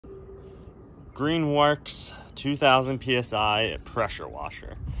Greenworks 2000 PSI pressure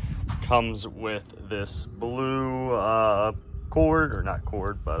washer. Comes with this blue cord, or not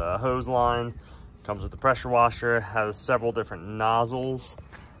cord, but a hose line. Comes with the pressure washer, has several different nozzles,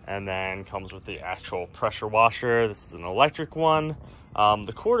 and then comes with the actual pressure washer. This is an electric one.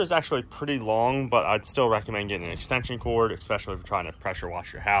 The cord is actually pretty long, but I'd still recommend getting an extension cord, especially if you're trying to pressure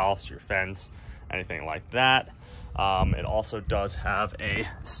wash your house, your fence, anything like that. It also does have a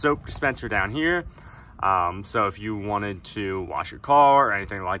soap dispenser down here. So if you wanted to wash your car or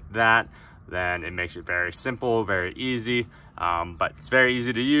anything like that, then it makes it very simple, very easy. But it's very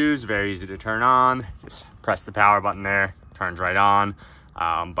easy to use, very easy to turn on. Just press the power button there, turns right on.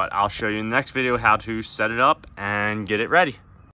 But I'll show you in the next video how to set it up and get it ready.